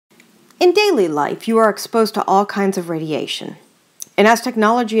In daily life, you are exposed to all kinds of radiation. And as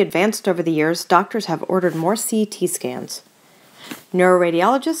technology advanced over the years, doctors have ordered more CT scans.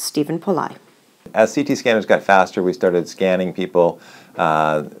 Neuroradiologist Stephen Polai. As CT scanners got faster, we started scanning people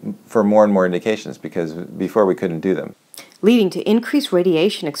for more and more indications because before we couldn't do them. Leading to increased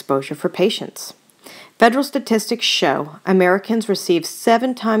radiation exposure for patients. Federal statistics show Americans received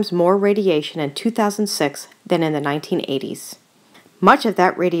 7 times more radiation in 2006 than in the 1980s. Much of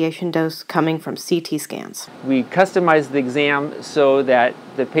that radiation dose coming from CT scans. We customize the exam so that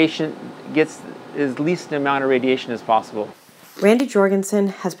the patient gets as least amount of radiation as possible. Randy Jorgensen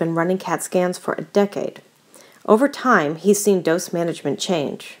has been running CAT scans for a decade. Over time, he's seen dose management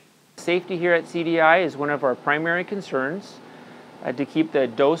change. Safety here at CDI is one of our primary concerns, to keep the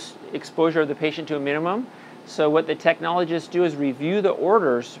dose exposure of the patient to a minimum. So what the technologists do is review the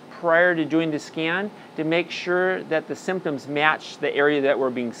orders prior to doing the scan to make sure that the symptoms match the area that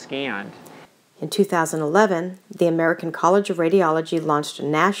we're being scanned. In 2011, the American College of Radiology launched a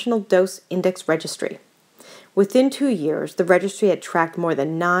National Dose Index Registry. Within 2 years, the registry had tracked more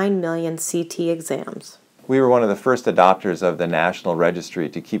than 9 million CT exams. We were one of the first adopters of the National Registry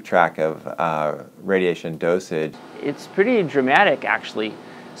to keep track of radiation dosage. It's pretty dramatic, actually.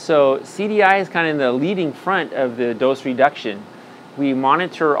 So CDI is kind of in the leading front of the dose reduction. We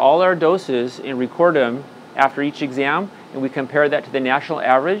monitor all our doses and record them after each exam, and we compare that to the national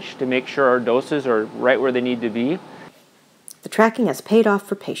average to make sure our doses are right where they need to be. The tracking has paid off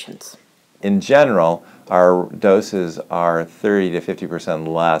for patients. In general, our doses are 30 to 50%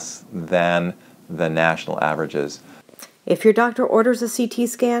 less than the national averages. If your doctor orders a CT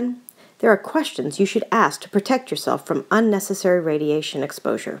scan, there are questions you should ask to protect yourself from unnecessary radiation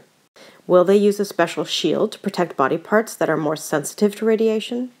exposure. Will they use a special shield to protect body parts that are more sensitive to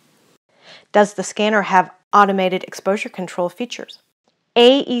radiation? Does the scanner have automated exposure control features?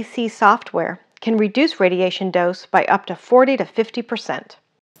 AEC software can reduce radiation dose by up to 40 to 50%.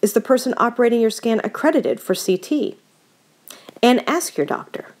 Is the person operating your scan accredited for CT? And ask your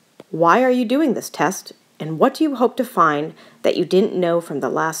doctor, why are you doing this test, and what do you hope to find that you didn't know from the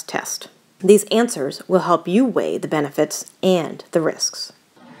last test? These answers will help you weigh the benefits and the risks.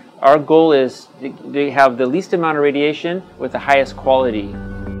 Our goal is to have the least amount of radiation with the highest quality.